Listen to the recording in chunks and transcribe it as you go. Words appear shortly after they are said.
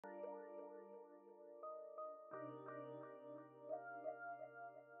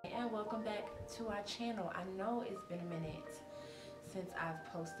welcome back to our channel. I know it's been a minute since I've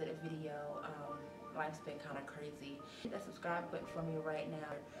posted a video. Life's been kind of crazy. Hit that subscribe button for me right now.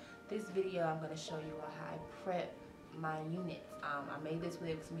 This video I'm going to show you how I prep my units. I made this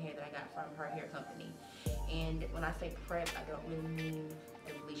wig with some hair that I got from her hair company, and when I say prep, I don't really mean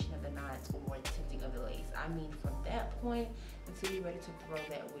the bleaching of the knots or tinting of the lace. I mean from that point until you're ready to throw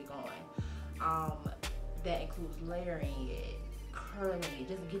that wig on. That includes layering it, curling it,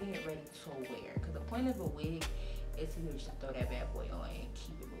 just getting it ready to wear. Because the point of a wig is to just throw that bad boy on and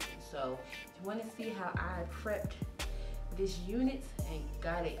keep it moving. So if you want to see how I prepped this unit and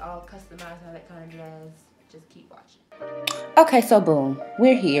got it all customized and all that kind of jazz, just keep watching. Okay, so boom,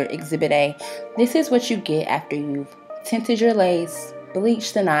 we're here, Exhibit A. This is what you get after you've tinted your lace,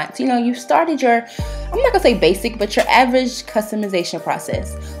 bleached the knots. You know, you started your, I'm not gonna say basic, but your average customization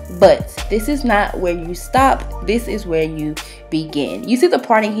process. But this is not where you stop. This is where you begin. You see the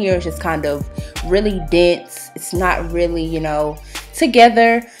parting here is just kind of really dense. It's not really, you know,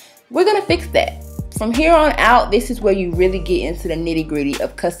 together. We're gonna fix that. From here on out, this is where you really get into the nitty-gritty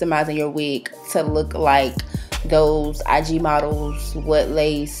of customizing your wig to look like those IG models, what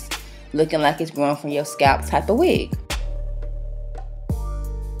lace, looking like it's growing from your scalp type of wig.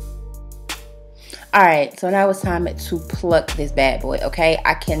 Alright, so now it's time to pluck this bad boy, okay?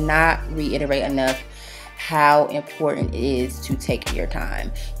 I cannot reiterate enough how important it is to take your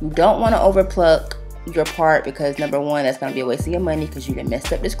time. You don't want to overpluck your part because number one, that's going to be a waste of your money because you done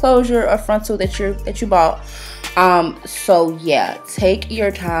messed up this closure or frontal that you bought. So yeah, take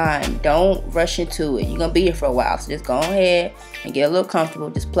your time. Don't rush into it. You're going to be here for a while, so just go ahead and get a little comfortable.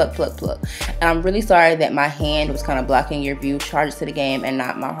 Just pluck, pluck, pluck. And I'm really sorry that my hand was kind of blocking your view. Charge it to the game and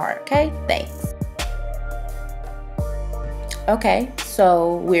not my heart, okay? Thanks. Okay,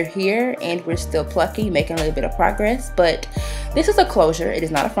 so we're here and we're still plucking, making a little bit of progress, but this is a closure. It is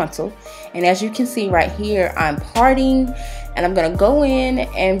not a frontal. And as you can see right here, I'm parting and I'm gonna go in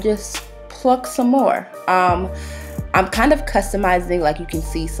and just pluck some more. I'm kind of customizing, like you can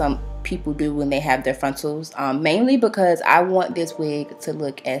see some people do when they have their frontals, mainly because I want this wig to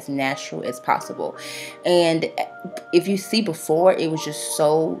look as natural as possible. And if you see before, it was just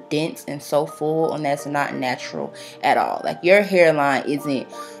so dense and so full, and that's not natural at all. Like your hairline isn't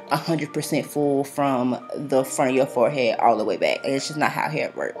 100% full from the front of your forehead all the way back. It's just not how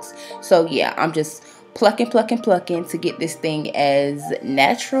hair works. So yeah, I'm just plucking to get this thing as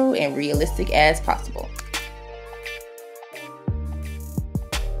natural and realistic as possible.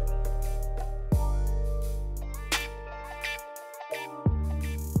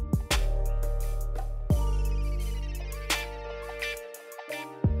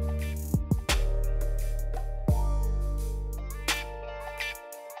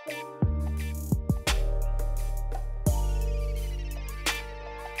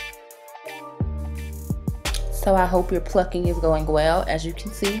 So I hope your plucking is going well. As you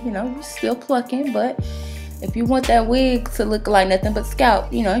can see, you know, you're still plucking, but if you want that wig to look like nothing but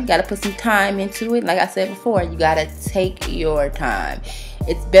scalp, you know, you gotta put some time into it. Like I said before, you gotta take your time.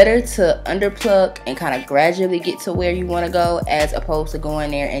 It's better to underpluck and kind of gradually get to where you want to go, as opposed to going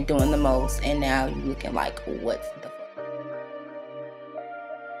there and doing the most, and now you're looking like, what the fuck?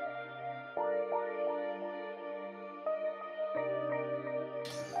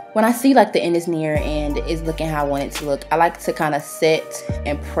 When I see like the end is near and is looking how I want it to look, I like to kind of set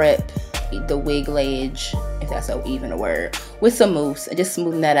and prep the wig layage, if that's so even a word, with some mousse and just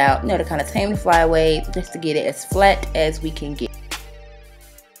smoothing that out, you know, to kind of tame the flyaways, just to get it as flat as we can get.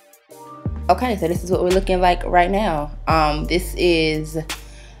 Okay, so this is what we're looking like right now. This is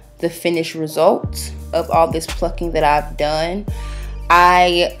the finished result of all this plucking that I've done.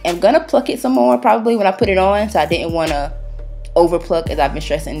 I am gonna pluck it some more probably when I put it on, so I didn't want to overpluck, as I've been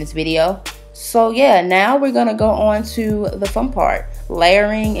stressing in this video. So yeah, now we're gonna go on to the fun part,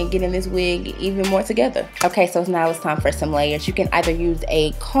 layering and getting this wig even more together. Okay, so now it's time for some layers. You can either use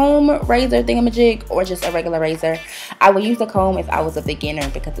a comb razor thingamajig or just a regular razor. I would use the comb if I was a beginner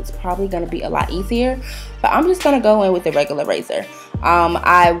because it's probably gonna be a lot easier, but I'm just gonna go in with the regular razor.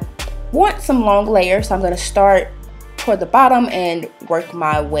 I want some long layers, so I'm gonna start toward the bottom and work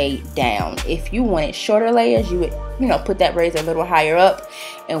my way down. If you wanted shorter layers, you would, you know, put that razor a little higher up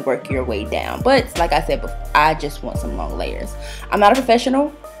and work your way down. But like I said before, I just want some long layers. I'm not a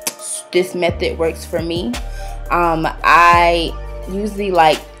professional. This method works for me. I usually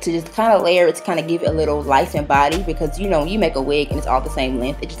like to just kind of layer it to kind of give it a little life and body, because you know, you make a wig and it's all the same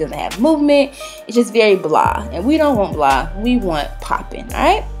length, it just doesn't have movement, it's just very blah, and we don't want blah, we want popping. All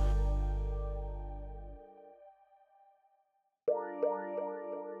right,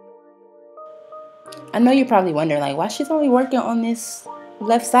 I know you're probably wondering, like, why she's only working on this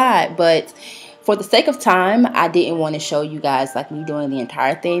left side. But for the sake of time, I didn't want to show you guys like me doing the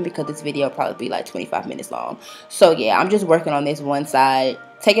entire thing, because this video will probably be like 25 minutes long. So yeah, I'm just working on this one side,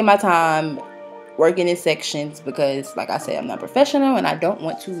 taking my time, working in sections, because like I said, I'm not professional and I don't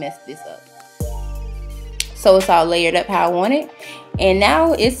want to mess this up. So it's all layered up how I want it. And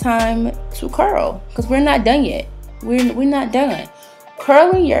now it's time to curl, because we're not done yet. We're not done.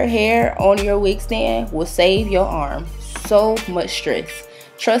 Curling your hair on your wig stand will save your arm so much stress.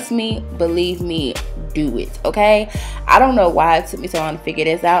 Trust me, believe me, do it, okay? I don't know why it took me so long to figure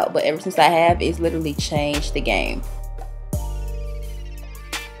this out, but ever since I have, it's literally changed the game.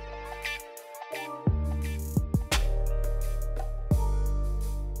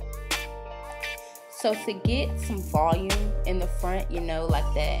 So to get some volume in the front, you know, like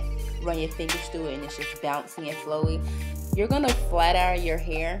that, run your fingers through it and it's just bouncy and flowy, you're gonna flat iron your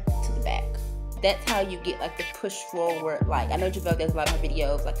hair to the back. That's how you get like the push forward, like I know Javelle does a lot of her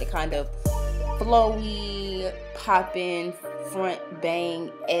videos, like the kind of flowy, popping, front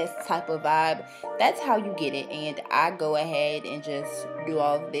bang-esque type of vibe. That's how you get it. And I go ahead and just do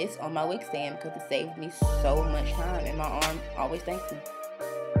all of this on my wig stand because it saves me so much time and my arm always thanks me.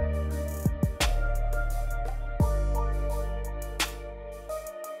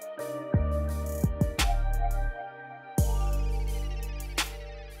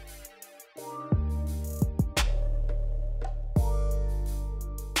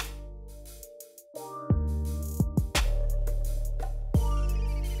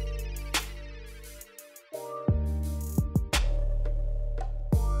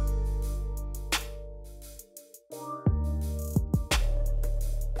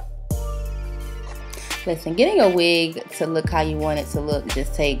 Listen, getting a wig to look how you want it to look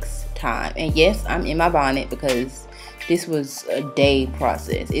just takes time. And yes, I'm in my bonnet because this was a day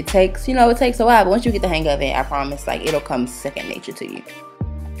process. It takes, you know, it takes a while, but once you get the hang of it, I promise, like, it'll come second nature to you.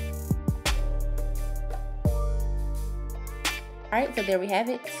 Alright, so there we have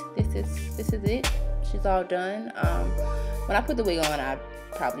it. This is it. She's all done. When I put the wig on, I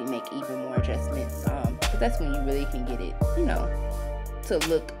probably make even more adjustments. Because that's when you really can get it, you know, to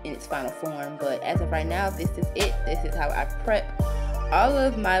look in its final form. But as of right now, this is it. This is how I prep all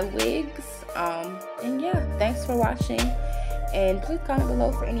of my wigs. And yeah, thanks for watching, and please comment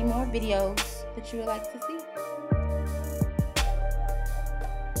below for any more videos that you would like to see.